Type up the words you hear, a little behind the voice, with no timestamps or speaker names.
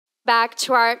back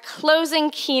to our closing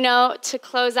keynote to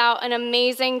close out an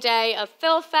amazing day of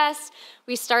FilFest.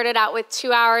 We started out with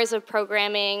 2 hours of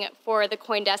programming for the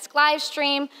CoinDesk live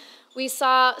stream. We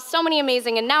saw so many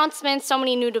amazing announcements, so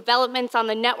many new developments on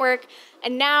the network,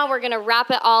 and now we're going to wrap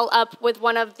it all up with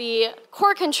one of the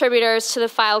core contributors to the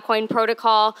Filecoin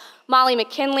protocol, Molly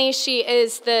McKinley. She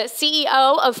is the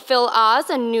CEO of FilOz,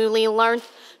 a newly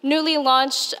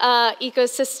launched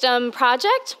ecosystem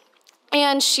project,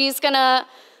 and she's going to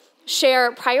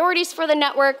share priorities for the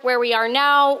network, where we are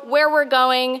now, where we're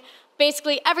going,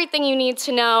 basically everything you need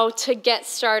to know to get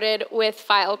started with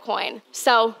Filecoin.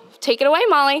 So take it away,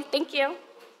 Molly. Thank you.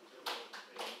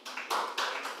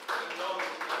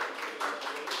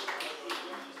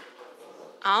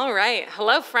 All right.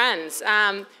 Hello, friends.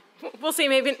 We'll see,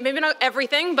 maybe not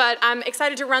everything, but I'm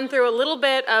excited to run through a little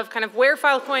bit of kind of where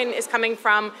Filecoin is coming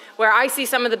from, where I see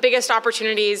some of the biggest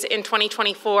opportunities in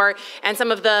 2024, and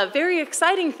some of the very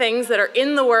exciting things that are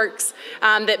in the works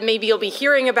that maybe you'll be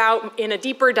hearing about in a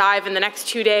deeper dive in the next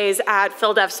 2 days at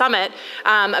FilDev Summit,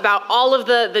 about all of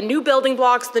the new building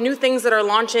blocks, the new things that are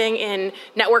launching in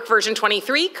network version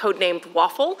 23, codenamed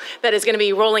Waffle, that is going to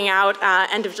be rolling out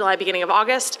end of July, beginning of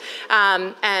August,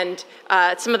 and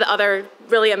some of the other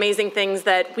really amazing things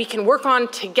that we can work on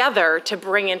together to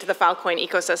bring into the Filecoin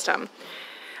ecosystem.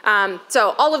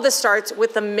 So all of this starts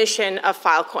with the mission of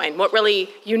Filecoin. What really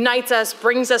unites us,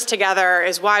 brings us together,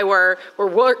 is why we're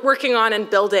working on and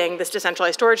building this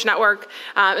decentralized storage network.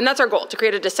 And that's our goal, to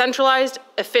create a decentralized,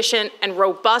 efficient, and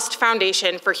robust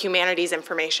foundation for humanity's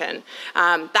information.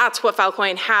 That's what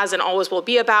Filecoin has and always will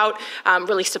be about,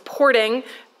 really supporting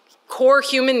core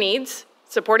human needs,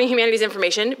 supporting humanity's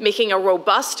information, making a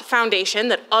robust foundation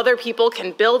that other people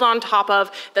can build on top of,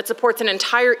 that supports an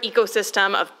entire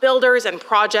ecosystem of builders and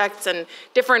projects and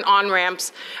different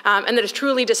on-ramps, and that is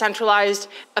truly decentralized,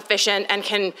 efficient, and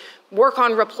can work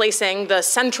on replacing the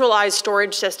centralized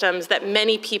storage systems that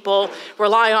many people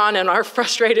rely on and are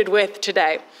frustrated with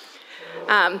today.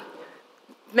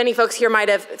 Many folks here might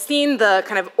have seen the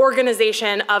kind of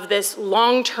organization of this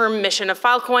long-term mission of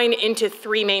Filecoin into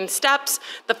 3 main steps.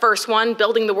 The first one,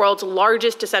 building the world's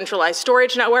largest decentralized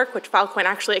storage network, which Filecoin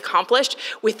actually accomplished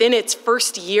within its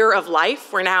first year of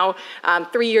life. We're now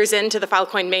 3 years into the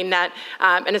Filecoin mainnet,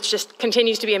 and it just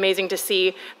continues to be amazing to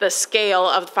see the scale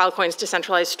of Filecoin's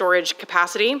decentralized storage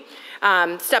capacity.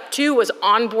 Step 2 was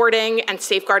onboarding and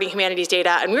safeguarding humanity's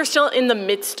data, and we're still in the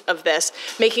midst of this,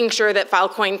 making sure that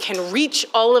Filecoin can reach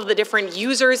all of the different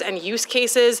users and use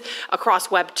cases across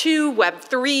Web 2, Web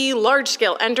 3,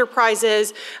 large-scale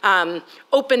enterprises,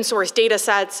 open source data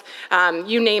sets,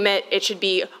 you name it, it should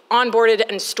be onboarded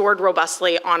and stored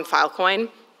robustly on Filecoin.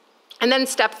 And then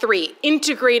step 3,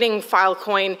 integrating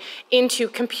Filecoin into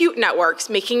compute networks,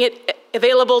 making it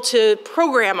available to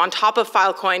program on top of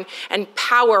Filecoin and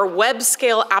power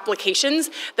web-scale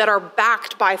applications that are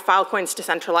backed by Filecoin's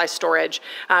decentralized storage.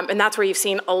 And that's where you've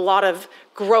seen a lot of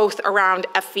growth around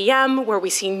FVM, where we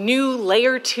see new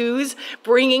layer 2s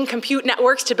bringing compute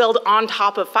networks to build on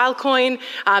top of Filecoin,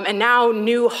 and now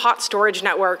new hot storage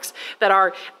networks that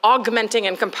are augmenting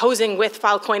and composing with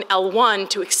Filecoin L1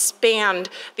 to expand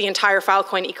the entire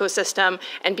Filecoin ecosystem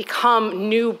and become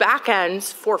new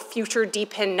backends for future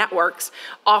DPIN networks,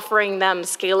 offering them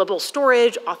scalable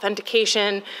storage,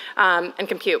 authentication, and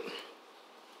compute.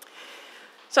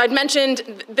 So I'd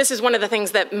mentioned this is one of the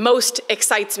things that most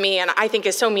excites me and I think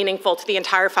is so meaningful to the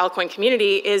entire Filecoin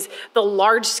community, is the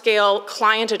large-scale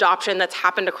client adoption that's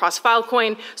happened across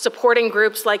Filecoin, supporting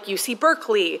groups like UC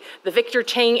Berkeley, the Victor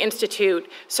Chang Institute,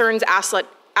 CERN's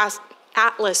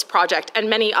Atlas project, and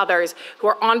many others who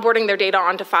are onboarding their data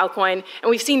onto Filecoin. And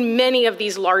we've seen many of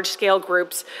these large-scale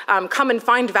groups come and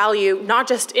find value, not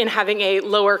just in having a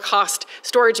lower-cost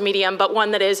storage medium, but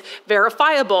one that is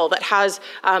verifiable, that has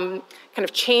kind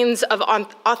of chains of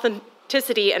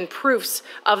authenticity and proofs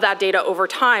of that data over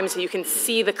time, so you can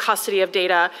see the custody of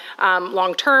data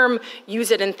long-term,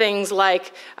 use it in things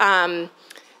like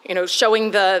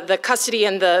showing the custody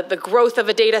and the growth of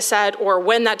a data set, or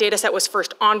when that data set was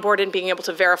first onboarded, being able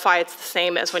to verify it's the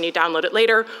same as when you download it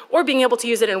later, or being able to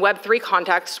use it in Web3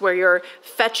 contexts where you're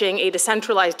fetching a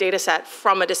decentralized data set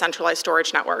from a decentralized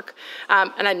storage network.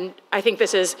 And I think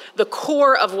this is the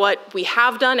core of what we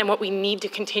have done and what we need to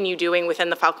continue doing within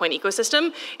the Filecoin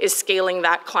ecosystem, is scaling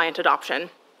that client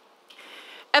adoption.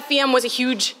 FVM was a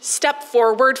huge step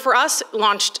forward for us,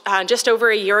 launched just over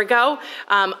a year ago,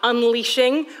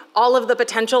 unleashing all of the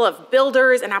potential of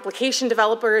builders and application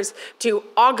developers to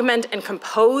augment and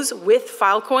compose with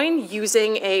Filecoin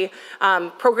using a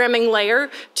programming layer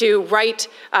to write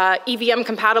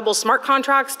EVM-compatible smart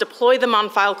contracts, deploy them on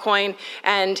Filecoin,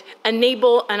 and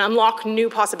enable and unlock new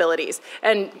possibilities.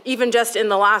 And even just in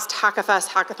the last Hackafest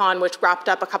hackathon, which wrapped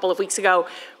up a couple of weeks ago,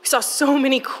 we saw so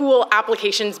many cool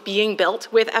applications being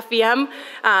built with FVM.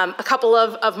 A couple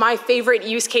of my favorite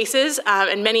use cases,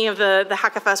 and many of the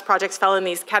Hackafest projects fell in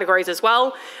these categories as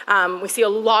well. We see a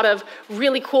lot of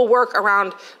really cool work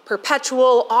around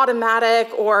perpetual,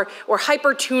 automatic, or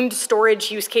hyper-tuned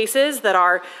storage use cases that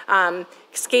are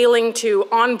scaling to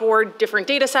onboard different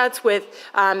data sets with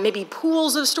maybe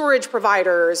pools of storage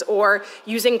providers or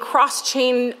using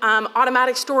cross-chain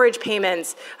automatic storage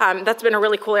payments. That's been a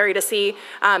really cool area to see.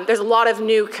 There's a lot of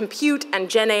new compute and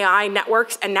Gen AI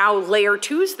networks and now layer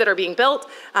 2s that are being built.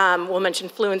 We'll mention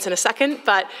Fluence in a second,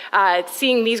 but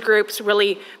seeing these groups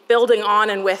really building on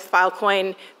and with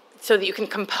Filecoin so that you can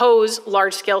compose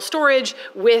large-scale storage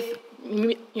with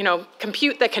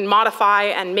compute that can modify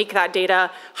and make that data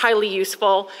highly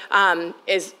useful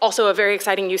is also a very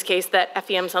exciting use case that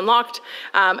FVM's unlocked.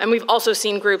 And we've also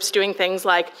seen groups doing things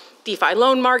like DeFi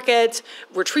loan markets,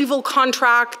 retrieval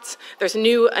contracts. There's a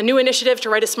new initiative to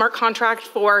write a smart contract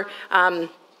for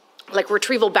like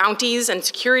retrieval bounties and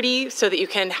security so that you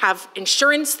can have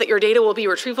insurance that your data will be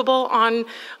retrievable on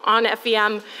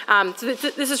FVM. So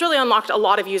this has really unlocked a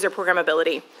lot of user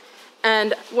programmability.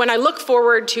 And when I look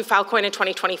forward to Filecoin in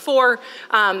 2024,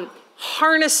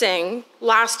 harnessing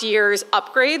last year's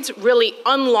upgrades really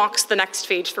unlocks the next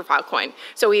phase for Filecoin.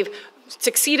 So we've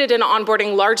succeeded in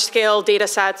onboarding large-scale data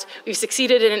sets. We've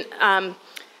succeeded in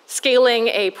scaling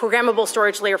a programmable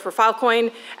storage layer for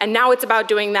Filecoin. And now it's about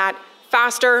doing that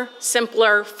faster,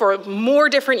 simpler, for more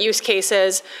different use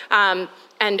cases,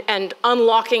 and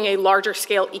unlocking a larger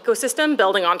scale ecosystem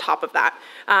building on top of that.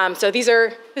 So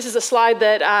this is a slide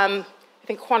that I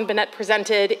think Juan Benet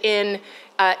presented in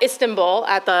Istanbul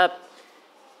at the,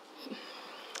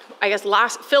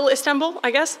 last FIL Istanbul,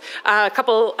 a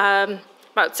couple,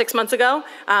 about 6 months ago,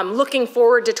 looking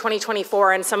forward to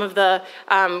 2024 and some of the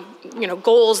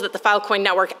goals that the Filecoin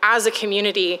network as a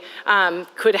community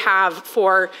could have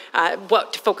for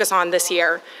what to focus on this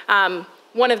year.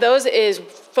 One of those is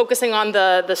focusing on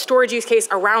the storage use case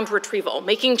around retrieval,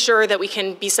 making sure that we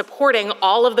can be supporting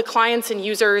all of the clients and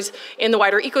users in the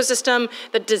wider ecosystem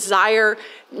that desire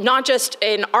not just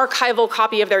an archival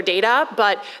copy of their data,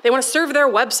 but they want to serve their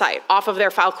website off of their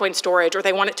Filecoin storage, or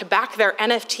they want it to back their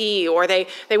NFT, or they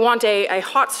want a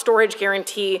hot storage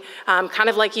guarantee, kind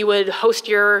of like you would host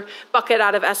your bucket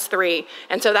out of S3.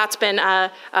 And so that's been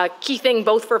a key thing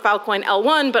both for Filecoin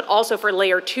L1, but also for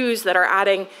layer 2s that are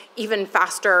adding even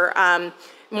faster,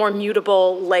 more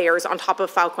mutable layers on top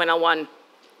of Filecoin L1.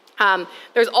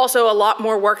 There's also a lot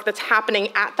more work that's happening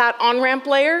at that on-ramp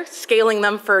layer, scaling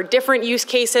them for different use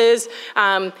cases,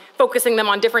 focusing them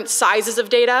on different sizes of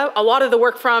data. A lot of the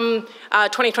work from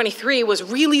 2023 was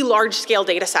really large-scale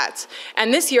data sets.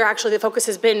 And this year, actually, the focus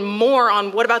has been more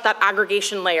on what about that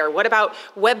aggregation layer? What about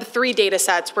Web3 data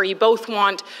sets where you both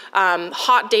want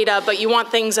hot data, but you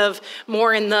want things of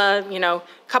more in the,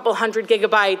 couple hundred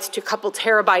gigabytes to couple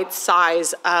terabytes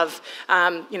size of,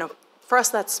 for us,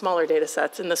 that's smaller data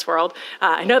sets in this world.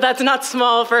 I know that's not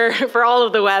small for all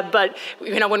of the web, but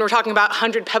when we're talking about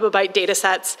 100 petabyte data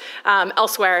sets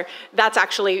elsewhere, that's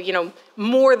actually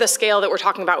more the scale that we're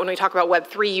talking about when we talk about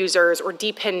Web3 users or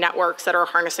DePIN networks that are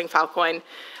harnessing Filecoin.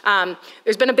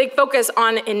 There's been a big focus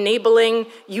on enabling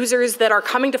users that are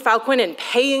coming to Filecoin and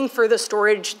paying for the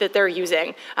storage that they're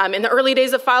using. In the early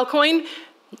days of Filecoin,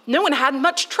 no one had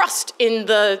much trust in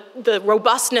the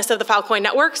robustness of the Filecoin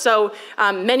network, so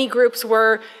many groups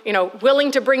were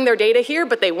willing to bring their data here,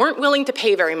 but they weren't willing to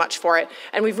pay very much for it.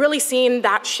 And we've really seen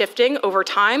that shifting over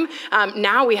time.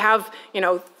 Now we have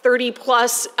 30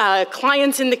 plus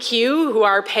clients in the queue who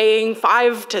are paying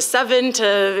 5 to 7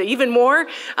 to even more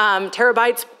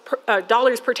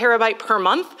dollars per terabyte per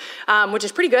month, which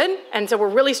is pretty good. And so we're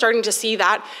really starting to see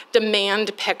that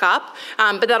demand pick up.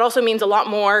 But that also means a lot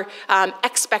more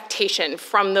expectation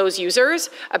from those users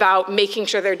about making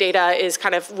sure their data is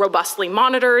kind of robustly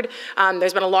monitored.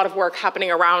 There's been a lot of work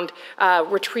happening around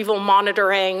retrieval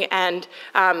monitoring and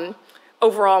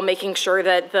overall making sure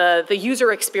that the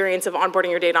user experience of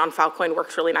onboarding your data on Filecoin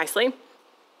works really nicely.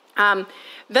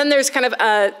 Then there's kind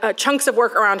of chunks of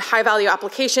work around high-value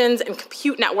applications and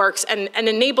compute networks and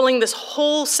enabling this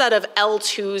whole set of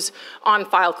L2s on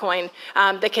Filecoin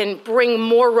that can bring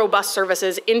more robust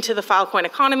services into the Filecoin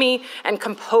economy and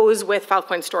compose with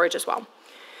Filecoin storage as well.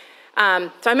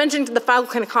 So I mentioned the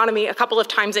Filecoin economy a couple of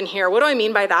times in here. What do I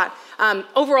mean by that?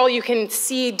 Overall, you can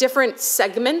see different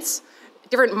segments,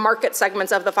 different market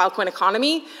segments of the Filecoin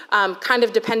economy, kind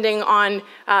of depending on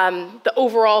the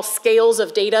overall scales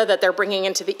of data that they're bringing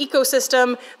into the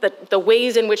ecosystem, the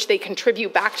ways in which they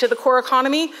contribute back to the core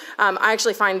economy. I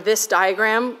actually find this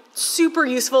diagram super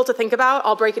useful to think about.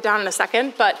 I'll break it down in a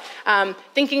second, but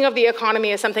thinking of the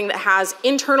economy as something that has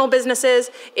internal businesses,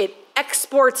 it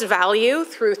exports value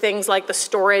through things like the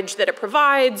storage that it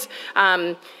provides,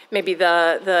 maybe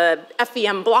the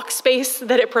FVM block space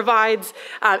that it provides.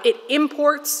 It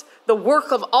imports the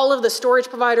work of all of the storage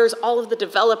providers, all of the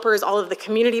developers, all of the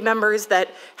community members that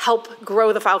help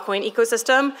grow the Filecoin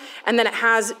ecosystem. And then it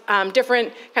has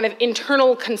different kind of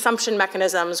internal consumption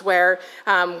mechanisms where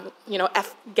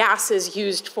gas is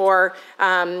used for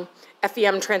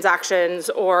FEM transactions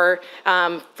or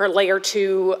for layer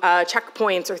 2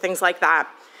 checkpoints or things like that.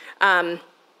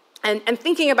 And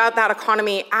thinking about that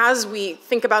economy as we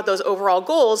think about those overall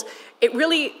goals, it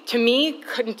really, to me,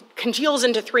 congeals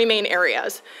into three main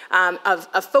areas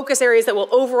of focus areas that will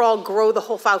overall grow the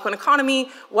whole Filecoin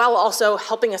economy while also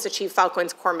helping us achieve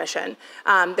Filecoin's core mission.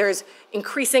 There's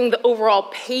increasing the overall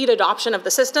paid adoption of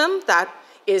the system that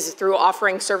is through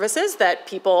offering services that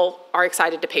people are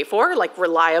excited to pay for, like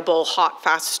reliable, hot,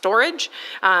 fast storage,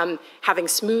 having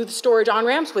smooth storage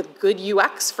on-ramps with good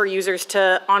UX for users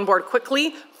to onboard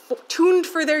quickly, tuned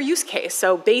for their use case.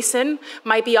 So Basin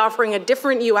might be offering a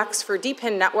different UX for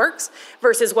DePIN networks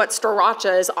versus what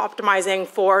Storacha is optimizing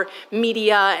for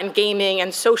media and gaming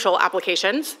and social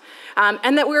applications.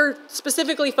 And that we're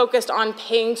specifically focused on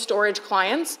paying storage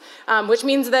clients, which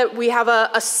means that we have a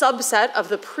subset of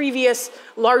the previous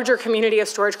larger community of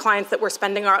storage clients that we're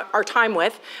spending our time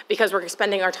with because we're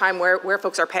spending our time where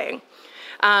folks are paying.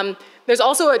 There's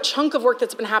also a chunk of work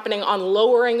that's been happening on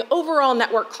lowering overall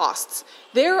network costs.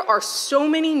 There are so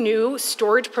many new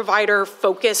storage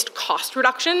provider-focused cost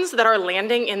reductions that are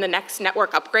landing in the next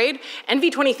network upgrade.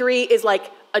 NV23 is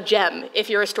like a gem if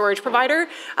you're a storage provider.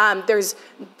 There's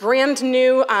brand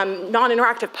new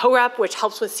non-interactive POREP, which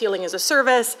helps with sealing as a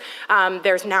service.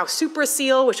 There's now Super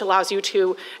Seal, which allows you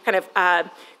to kind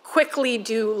of quickly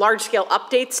do large-scale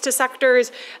updates to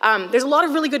sectors. There's a lot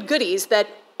of really good goodies that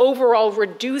overall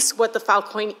reduce what the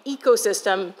Filecoin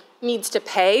ecosystem needs to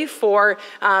pay for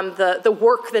the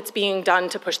work that's being done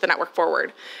to push the network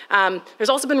forward. There's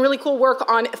also been really cool work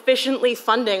on efficiently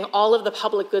funding all of the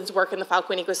public goods work in the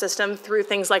Filecoin ecosystem through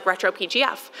things like retro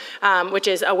PGF, which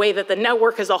is a way that the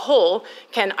network as a whole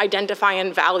can identify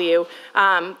and value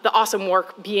the awesome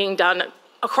work being done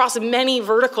across many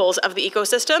verticals of the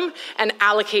ecosystem and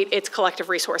allocate its collective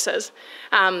resources.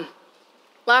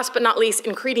 Last but not least,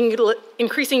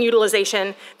 increasing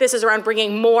utilization. This is around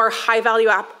bringing more high-value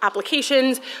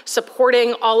applications,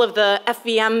 supporting all of the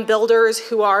FVM builders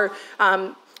who are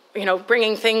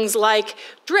bringing things like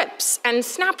drips and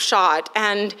snapshot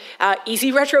and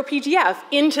easy retro PGF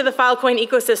into the Filecoin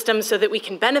ecosystem so that we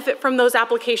can benefit from those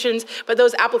applications, but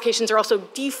those applications are also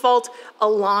default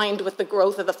aligned with the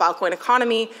growth of the Filecoin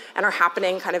economy and are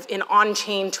happening kind of in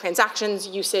on-chain transactions,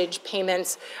 usage,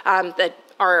 payments that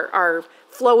are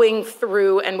flowing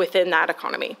through and within that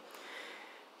economy.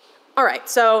 All right,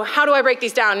 so how do I break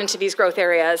these down into these growth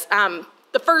areas?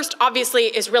 The first, obviously,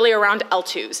 is really around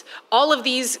L2s. All of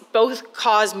these both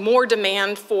cause more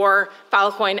demand for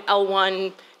Filecoin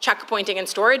L1 checkpointing and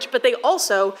storage, but they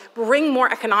also bring more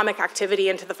economic activity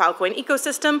into the Filecoin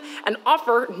ecosystem and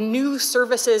offer new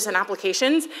services and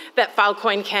applications that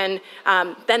Filecoin can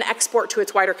then export to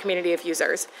its wider community of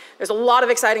users. There's a lot of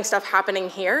exciting stuff happening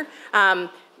here.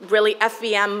 Really,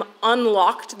 FVM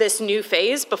unlocked this new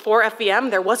phase. Before FVM,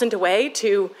 there wasn't a way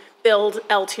to build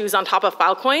L2s on top of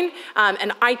Filecoin, and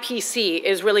IPC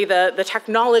is really the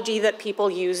technology that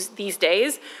people use these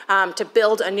days to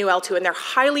build a new L2, and they're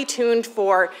highly tuned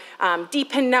for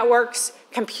DePIN networks,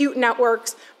 compute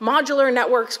networks, modular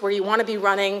networks where you want to be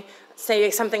running,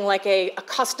 say, something like a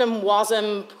custom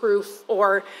WASM proof,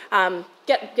 or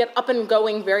get up and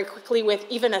going very quickly with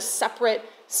even a separate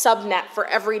subnet for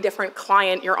every different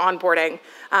client you're onboarding.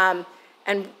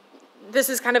 And this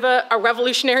is kind of a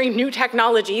revolutionary new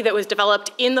technology that was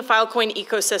developed in the Filecoin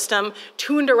ecosystem,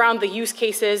 tuned around the use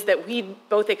cases that we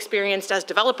both experienced as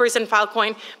developers in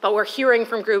Filecoin, but we're hearing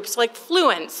from groups like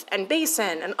Fluence and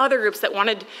Basin and other groups that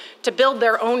wanted to build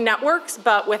their own networks,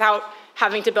 but without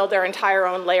having to build their entire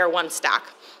own layer 1 stack.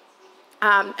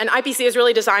 And IPC is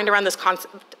really designed around this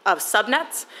concept of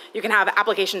subnets. You can have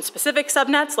application-specific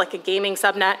subnets, like a gaming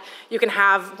subnet. You can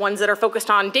have ones that are focused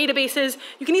on databases.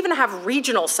 You can even have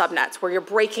regional subnets, where you're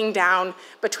breaking down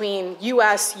between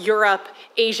US, Europe,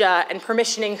 Asia, and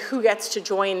permissioning who gets to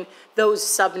join those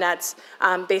subnets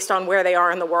based on where they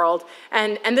are in the world.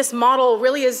 And this model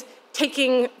really is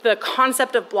taking the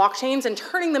concept of blockchains and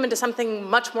turning them into something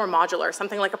much more modular,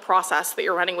 something like a process that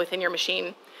you're running within your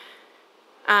machine.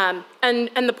 And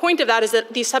the point of that is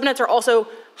that these subnets are also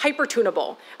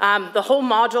hyper-tunable. The whole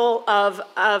module of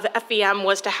FVM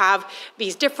was to have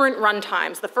these different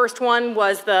runtimes. The first one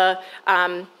was the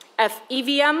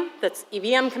FEVM, that's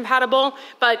EVM compatible,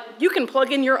 but you can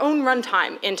plug in your own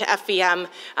runtime into FVM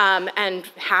and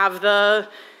have the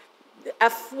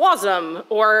FWASM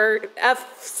or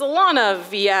F-Solana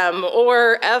VM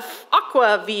or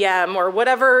F-Aqua VM or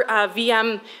whatever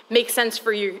VM makes sense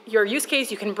for your use case.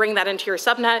 You can bring that into your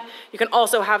subnet. You can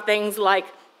also have things like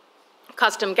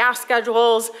custom gas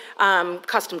schedules,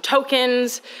 custom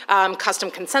tokens, custom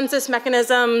consensus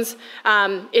mechanisms.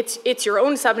 It's your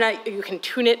own subnet. You can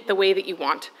tune it the way that you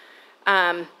want.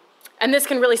 And this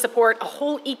can really support a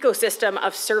whole ecosystem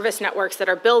of service networks that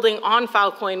are building on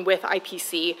Filecoin with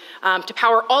IPC to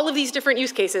power all of these different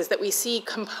use cases that we see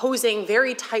composing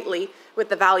very tightly with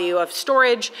the value of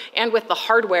storage and with the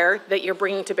hardware that you're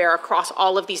bringing to bear across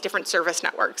all of these different service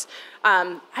networks.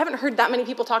 I haven't heard that many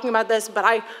people talking about this, but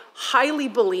I highly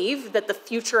believe that the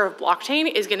future of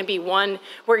blockchain is going to be one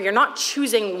where you're not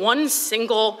choosing one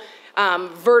single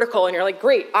vertical and you're like,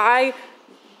 great, I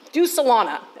do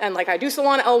Solana, and like I do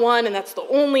Solana L1, and that's the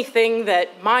only thing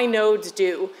that my nodes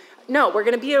do. No, we're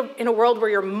going to be in a world where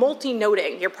you're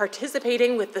multi-noding. You're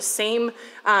participating with the same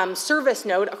service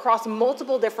node across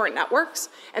multiple different networks,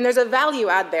 and there's a value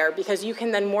add there because you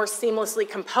can then more seamlessly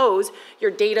compose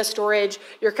your data storage,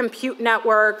 your compute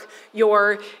network,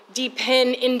 your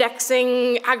DPIN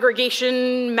indexing,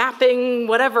 aggregation, mapping,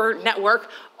 whatever network,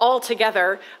 all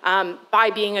together by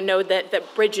being a node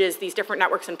that bridges these different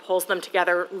networks and pulls them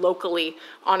together locally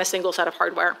on a single set of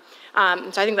hardware. So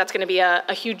I think that's going to be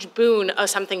a huge boon of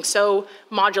something so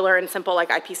modular and simple like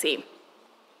IPC.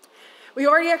 We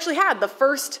already actually had the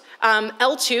first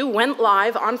L2 went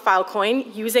live on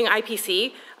Filecoin using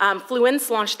IPC. Fluence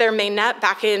launched their mainnet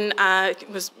back in, it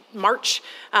was March,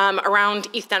 around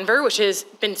ETH Denver, which has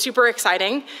been super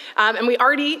exciting. And we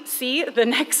already see the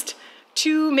next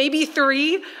 2, maybe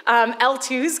 3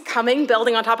 L2s coming,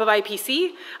 building on top of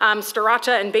IPC.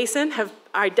 Strata and Basin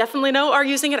I definitely know are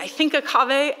using it. I think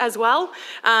Akave as well.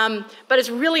 But it's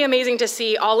really amazing to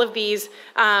see all of these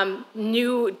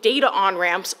new data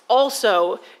on-ramps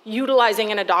also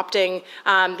utilizing and adopting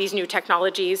these new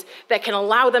technologies that can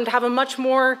allow them to have a much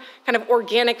more kind of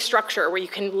organic structure where you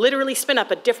can literally spin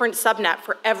up a different subnet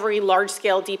for every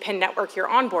large-scale DPIN network you're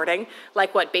onboarding,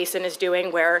 like what Basin is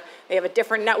doing, where they have a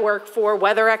different network for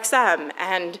WeatherXM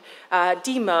and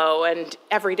Demo and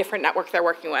every different network they're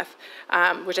working with,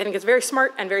 which I think is very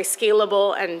smart and very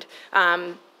scalable and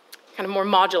kind of more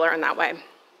modular in that way.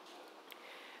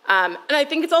 And I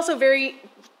think it's also very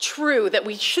true that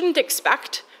we shouldn't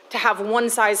expect to have one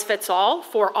size fits all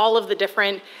for all of the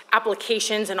different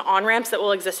applications and on-ramps that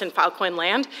will exist in Filecoin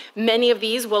land. Many of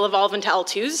these will evolve into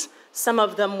L2s. Some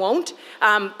of them won't,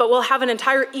 but we'll have an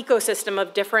entire ecosystem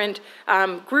of different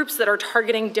groups that are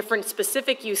targeting different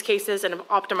specific use cases and have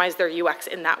optimized their UX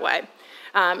in that way.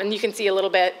 And you can see a little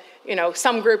bit,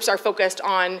 some groups are focused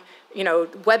on,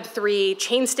 Web3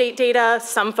 chain state data.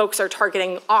 Some folks are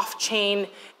targeting off-chain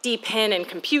DPIN and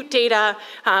compute data.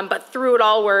 But through it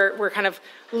all, we're kind of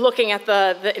looking at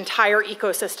the entire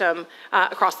ecosystem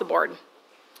across the board.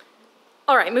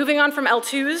 All right, moving on from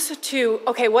L2s to,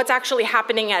 okay, what's actually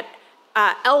happening at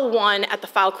L1 at the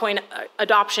Filecoin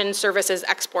adoption services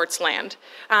exports land.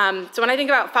 So when I think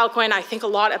about Filecoin, I think a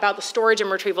lot about the storage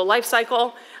and retrieval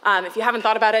lifecycle. If you haven't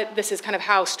thought about it, this is kind of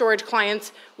how storage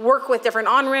clients work with different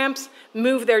on-ramps,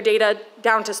 move their data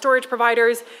down to storage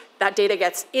providers. That data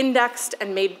gets indexed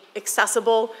and made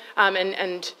accessible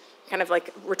and kind of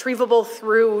like retrievable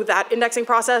through that indexing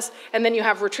process. And then you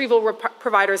have retrieval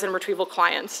providers and retrieval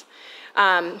clients.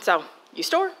 So you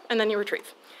store and then you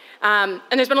retrieve. And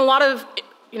there's been a lot of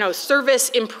service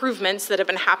improvements that have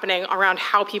been happening around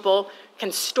how people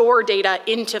can store data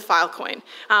into Filecoin.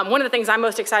 One of the things I'm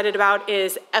most excited about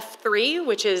is F3,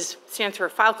 which stands for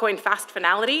Filecoin Fast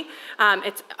Finality.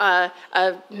 It's a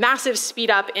massive speed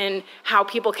up in how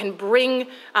people can bring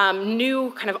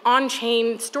new kind of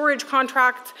on-chain storage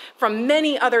contracts from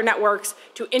many other networks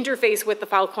to interface with the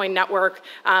Filecoin network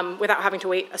without having to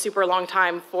wait a super long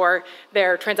time for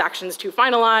their transactions to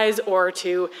finalize or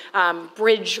to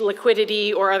bridge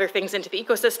liquidity or other things into the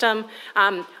ecosystem.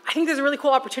 I think there's a really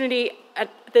cool opportunity at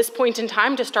this point in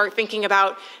time to start thinking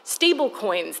about stable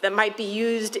coins that might be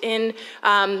used in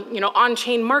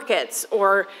on-chain markets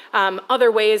or other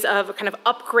ways of kind of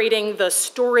upgrading the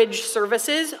storage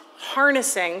services,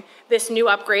 harnessing this new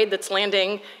upgrade that's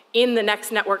landing in the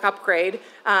next network upgrade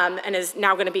and is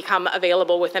now going to become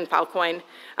available within Filecoin.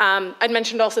 I'd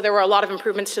mentioned also there were a lot of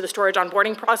improvements to the storage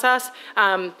onboarding process.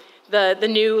 The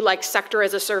new sector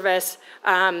as a service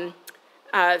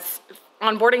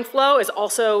onboarding flow is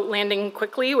also landing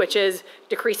quickly, which is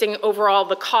decreasing overall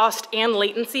the cost and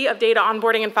latency of data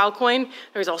onboarding in Filecoin.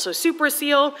 There's also Super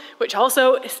Seal, which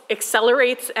also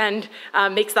accelerates and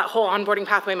makes that whole onboarding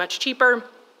pathway much cheaper.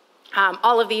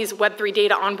 All of these Web3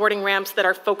 data onboarding ramps that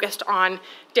are focused on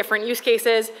different use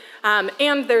cases.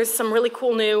 And there's some really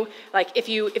cool new, if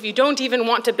you don't even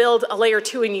want to build a layer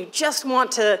 2 and you just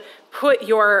want to put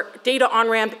your data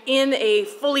on-ramp in a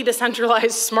fully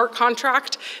decentralized smart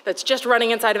contract that's just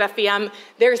running inside of FVM,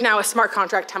 there's now a smart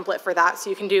contract template for that. So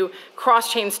you can do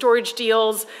cross-chain storage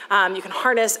deals. You can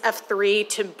harness F3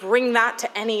 to bring that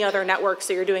to any other network.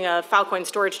 So you're doing a Filecoin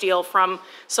storage deal from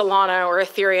Solana or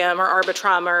Ethereum or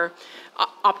Arbitrum or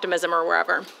Optimism or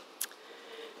wherever.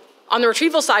 On the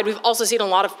retrieval side, we've also seen a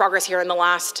lot of progress here in the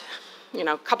last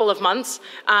couple of months.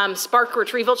 Spark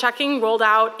retrieval checking rolled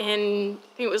out in,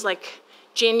 I think it was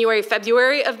January,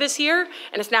 February of this year,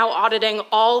 and it's now auditing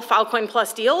all Filecoin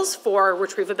Plus deals for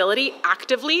retrievability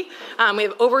actively. We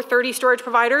have over 30 storage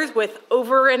providers with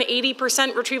over an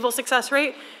 80% retrieval success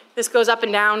rate. This goes up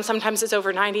and down. Sometimes it's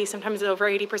over 90, sometimes it's over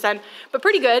 80%, but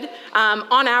pretty good.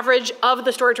 On average, of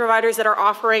the storage providers that are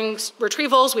offering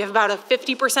retrievals, we have about a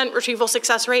 50% retrieval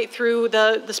success rate through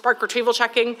the Spark retrieval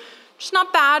checking. It's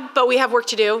not bad, but we have work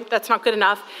to do. That's not good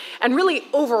enough. And really,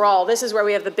 overall, this is where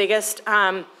we have the biggest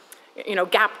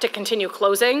gap to continue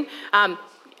closing.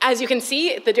 As you can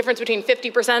see, the difference between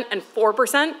 50% and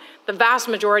 4%, the vast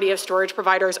majority of storage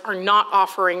providers are not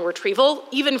offering retrieval,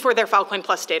 even for their Filecoin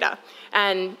Plus data.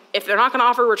 And if they're not going to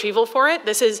offer retrieval for it,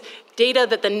 this is data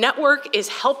that the network is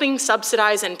helping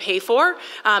subsidize and pay for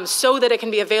so that it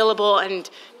can be available and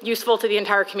useful to the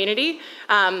entire community.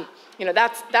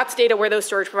 That's data where those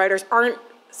storage providers aren't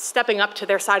stepping up to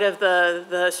their side of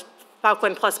the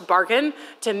Filecoin Plus bargain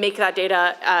to make that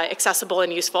data accessible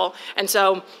and useful. And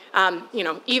so,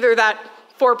 either that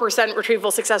 4% retrieval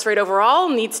success rate overall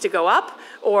needs to go up,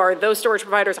 or those storage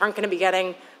providers aren't going to be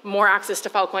getting more access to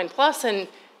Filecoin Plus, and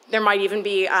there might even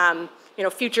be,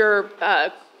 future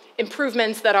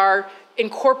improvements that are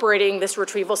incorporating this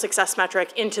retrieval success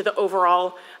metric into the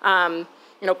overall,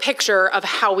 picture of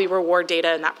how we reward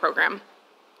data in that program.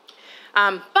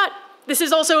 But this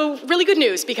is also really good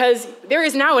news because there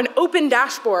is now an open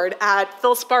dashboard at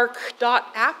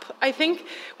filspark.app, I think,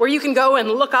 where you can go and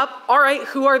look up, all right,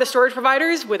 who are the storage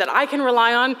providers that I can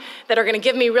rely on that are going to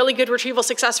give me really good retrieval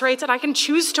success rates, and I can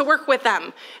choose to work with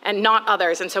them and not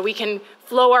others. And so we can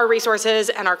flow our resources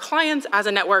and our clients as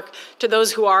a network to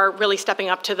those who are really stepping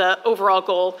up to the overall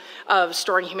goal of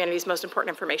storing humanity's most important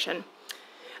information.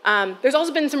 There's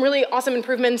also been some really awesome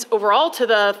improvements overall to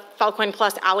the Filecoin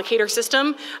Plus allocator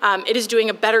system. It is doing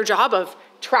a better job of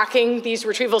tracking these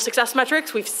retrieval success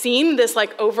metrics. We've seen this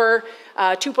over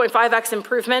 2.5x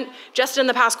improvement just in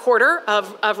the past quarter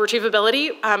of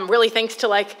retrievability, really thanks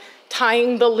to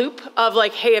tying the loop of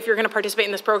hey, if you're going to participate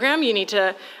in this program, you need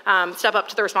to step up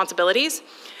to the responsibilities.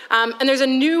 And there's a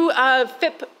new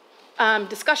FIP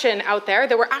discussion out there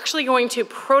that we're actually going to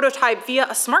prototype via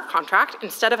a smart contract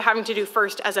instead of having to do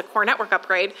first as a core network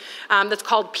upgrade. That's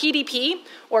called PDP,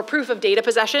 or proof of data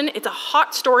possession. It's a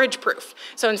hot storage proof.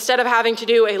 So instead of having to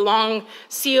do a long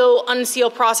seal,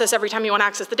 unseal process every time you want to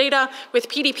access the data, with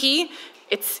PDP,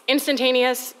 it's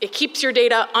instantaneous. It keeps your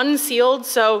data unsealed,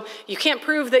 so you can't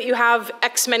prove that you have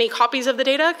X many copies of the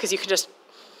data because you can just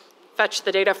fetch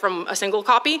the data from a single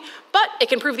copy, but it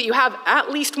can prove that you have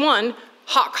at least one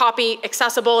hot copy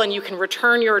accessible, and you can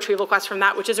return your retrieval request from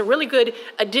that, which is a really good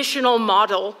additional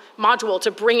module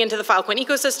to bring into the Filecoin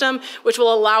ecosystem, which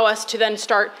will allow us to then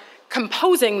start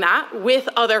composing that with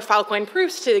other Filecoin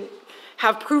proofs to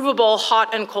have provable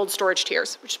hot and cold storage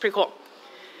tiers, which is pretty cool.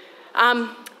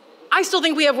 I still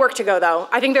think we have work to go, though.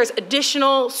 I think there's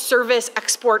additional service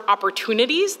export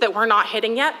opportunities that we're not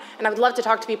hitting yet, and I would love to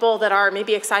talk to people that are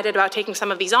maybe excited about taking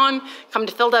some of these on. Come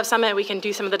to FilDev Summit, we can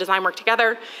do some of the design work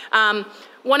together.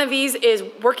 One of these is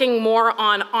working more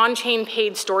on-chain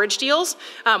paid storage deals.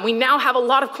 We now have a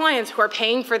lot of clients who are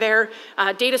paying for their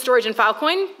data storage in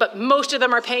Filecoin, but most of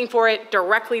them are paying for it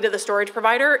directly to the storage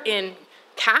provider in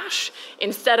cash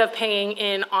instead of paying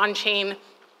in on-chain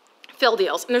FIL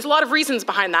deals. And there's a lot of reasons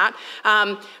behind that.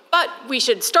 But we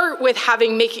should start with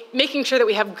making sure that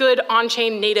we have good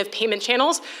on-chain native payment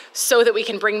channels so that we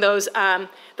can bring those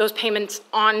payments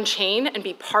on-chain and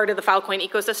be part of the Filecoin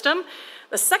ecosystem.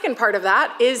 The second part of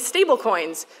that is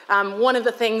stablecoins. One of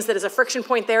the things that is a friction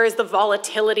point there is the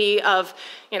volatility of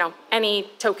any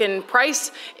token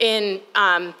price in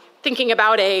thinking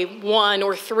about a 1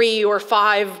 or 3 or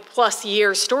 5+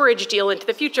 year storage deal into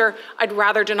the future. I'd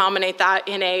rather denominate that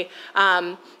in a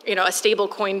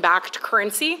stablecoin-backed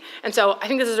currency. And so I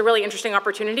think this is a really interesting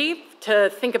opportunity to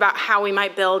think about how we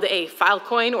might build a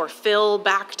Filecoin or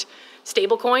FIL-backed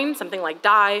stablecoin, something like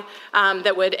DAI,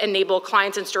 that would enable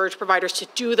clients and storage providers to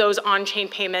do those on-chain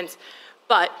payments,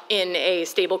 but in a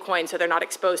stablecoin so they're not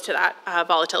exposed to that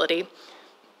volatility.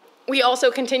 We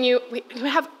also we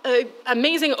have an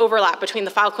amazing overlap between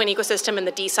the Filecoin ecosystem and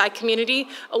the DeSci community,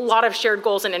 a lot of shared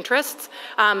goals and interests.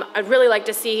 I'd really like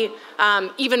to see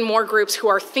even more groups who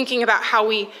are thinking about how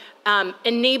we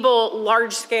enable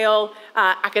large-scale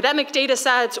academic data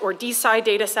sets or DeSci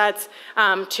data sets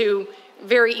to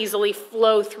very easily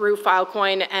flow through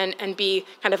Filecoin and be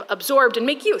kind of absorbed and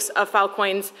make use of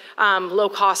Filecoin's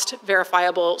low-cost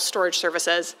verifiable storage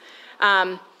services.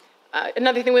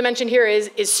 Another thing we mentioned here is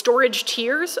storage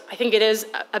tiers. I think it is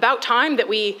about time that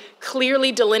we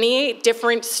clearly delineate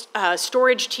different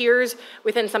storage tiers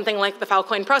within something like the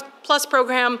Filecoin Plus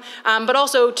program, but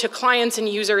also to clients and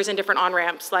users in different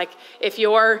on-ramps. Like if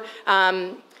you're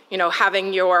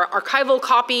having your archival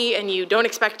copy and you don't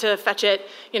expect to fetch it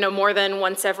more than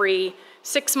once every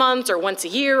 6 months or once a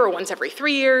year or once every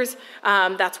 3 years.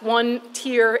 That's one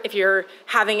tier. If you're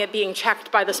having it being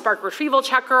checked by the Spark retrieval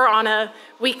checker on a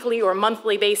weekly or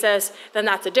monthly basis, then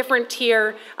that's a different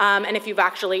tier. And if you've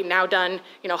actually now done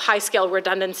high-scale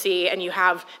redundancy and you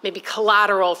have maybe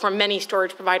collateral from many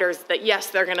storage providers that, yes,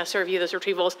 they're going to serve you those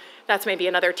retrievals, that's maybe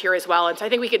another tier as well. And so I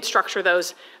think we could structure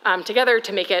those together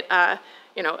to make it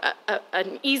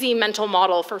an easy mental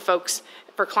model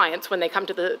for clients when they come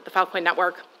to the Filecoin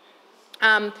network.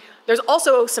 There's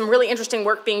also some really interesting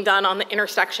work being done on the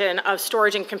intersection of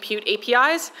storage and compute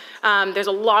APIs. There's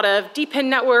a lot of DePIN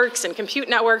networks and compute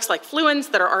networks like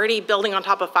Fluence that are already building on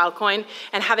top of Filecoin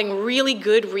and having really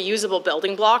good reusable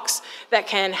building blocks that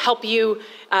can help you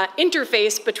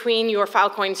interface between your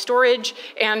Filecoin storage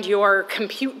and your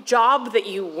compute job that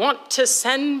you want to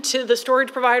send to the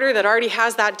storage provider that already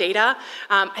has that data.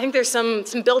 I think there's some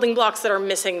building blocks that are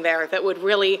missing there that would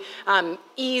really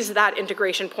ease that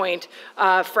integration point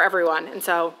for everyone. And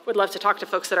so would love to talk to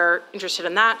folks that are interested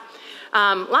in that.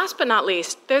 Last but not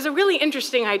least, there's a really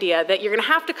interesting idea that you're going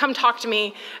to have to come talk to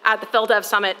me at the FilDev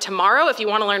Summit tomorrow if you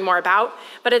want to learn more about,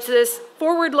 but it's this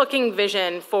forward-looking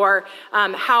vision for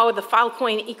how the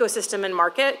Filecoin ecosystem and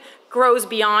market grows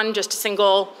beyond just a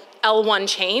single L1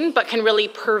 chain, but can really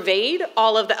pervade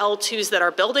all of the L2s that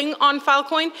are building on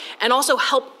Filecoin and also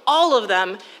help all of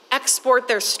them export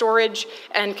their storage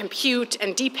and compute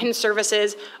and DePIN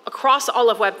services across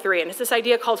all of Web3. And it's this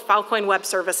idea called Filecoin Web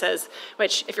Services,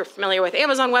 which, if you're familiar with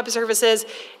Amazon Web Services,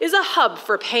 is a hub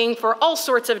for paying for all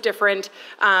sorts of different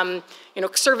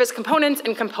service components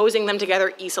and composing them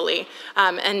together easily.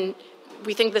 And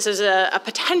we think this is a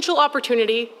potential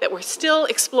opportunity that we're still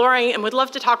exploring and would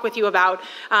love to talk with you about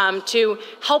to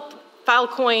help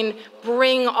Filecoin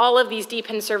bring all of these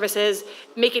DePIN services,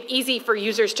 make it easy for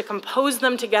users to compose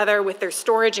them together with their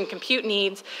storage and compute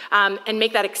needs, and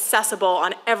make that accessible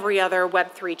on every other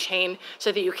Web3 chain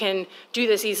so that you can do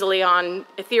this easily on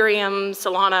Ethereum,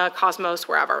 Solana, Cosmos,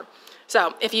 wherever.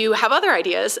 So if you have other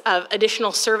ideas of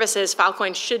additional services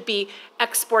Filecoin should be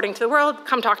exporting to the world,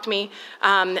 come talk to me,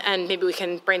 and maybe we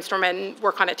can brainstorm and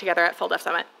work on it together at FilDev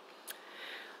Summit.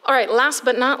 All right, last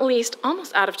but not least,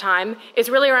 almost out of time,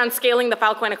 is really around scaling the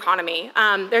Filecoin economy.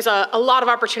 There's a lot of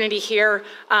opportunity here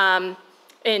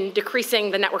in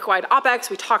decreasing the network-wide OpEx.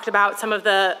 We talked about some of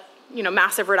the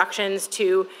massive reductions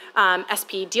to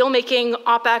SP deal-making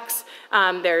OpEx.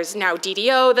 There's now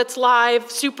DDO that's live.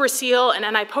 SuperSeal and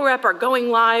NIPOREP are going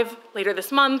live later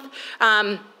this month.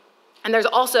 And there's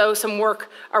also some work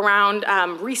around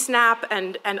ReSnap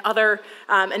and other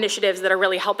initiatives that are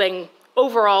really helping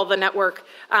overall the network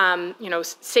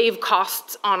save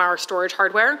costs on our storage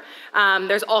hardware.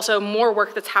 There's also more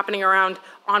work that's happening around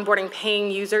onboarding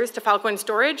paying users to Filecoin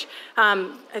storage.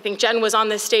 I think Jen was on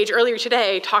this stage earlier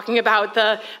today talking about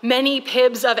the many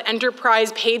PIBs of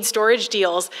enterprise paid storage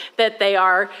deals that they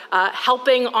are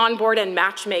helping onboard and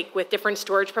matchmake with different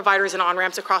storage providers and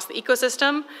on-ramps across the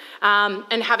ecosystem.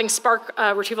 And having Spark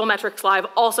Retrieval Metrics live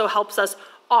also helps us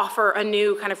offer a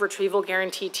new kind of retrieval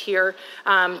guarantee tier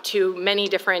to many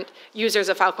different users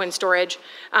of Filecoin storage.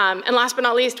 And last but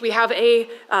not least, we have a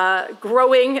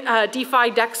growing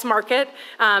DeFi DEX market.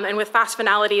 And with Fast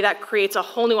Finality, that creates a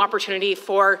whole new opportunity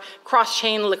for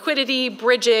cross-chain liquidity,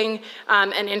 bridging,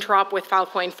 and interop with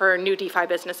Filecoin for new DeFi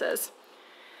businesses.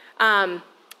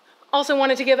 Also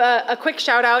wanted to give a quick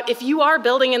shout out. If you are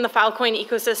building in the Filecoin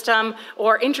ecosystem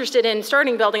or interested in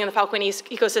starting building in the Filecoin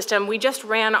ecosystem, we just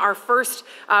ran our first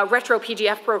retro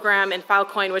PGF program in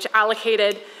Filecoin, which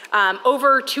allocated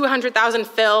over 200,000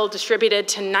 FIL distributed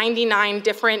to 99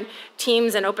 different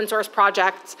teams and open source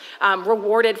projects,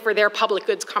 rewarded for their public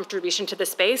goods contribution to the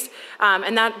space.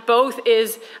 And that both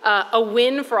is a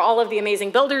win for all of the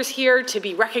amazing builders here to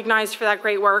be recognized for that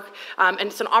great work, and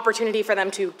it's an opportunity for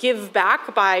them to give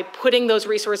back by putting those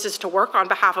resources to work on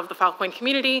behalf of the Filecoin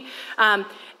community.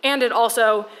 And it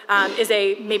also is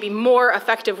a maybe more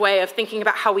effective way of thinking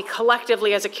about how we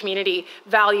collectively as a community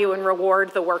value and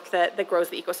reward the work that grows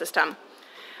the ecosystem.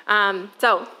 I'm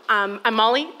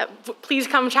Molly. Please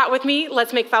come chat with me.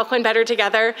 Let's make Filecoin better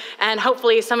together. And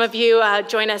hopefully some of you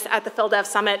join us at the FilDev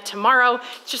Summit tomorrow.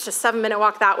 It's just a 7-minute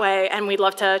walk that way, and we'd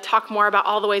love to talk more about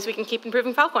all the ways we can keep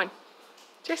improving Filecoin.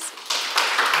 Cheers.